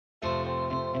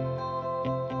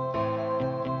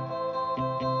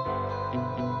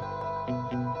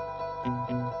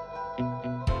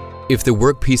If the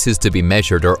workpieces to be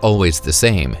measured are always the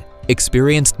same,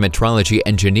 experienced metrology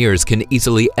engineers can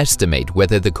easily estimate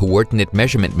whether the coordinate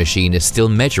measurement machine is still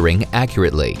measuring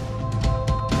accurately.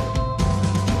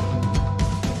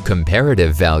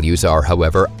 Comparative values are,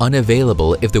 however,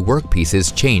 unavailable if the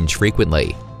workpieces change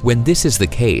frequently. When this is the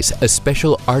case, a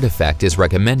special artifact is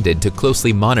recommended to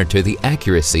closely monitor the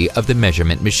accuracy of the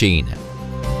measurement machine.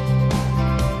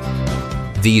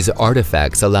 These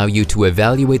artifacts allow you to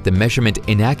evaluate the measurement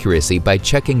inaccuracy by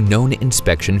checking known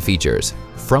inspection features.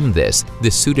 From this, the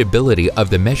suitability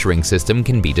of the measuring system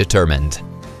can be determined.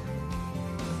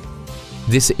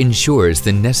 This ensures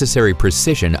the necessary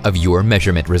precision of your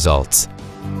measurement results.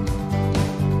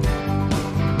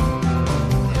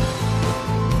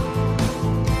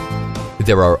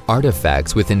 There are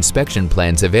artifacts with inspection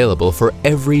plans available for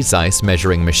every ZEISS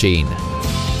measuring machine.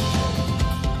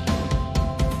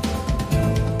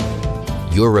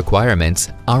 Your requirements,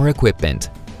 our equipment,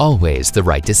 always the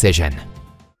right decision.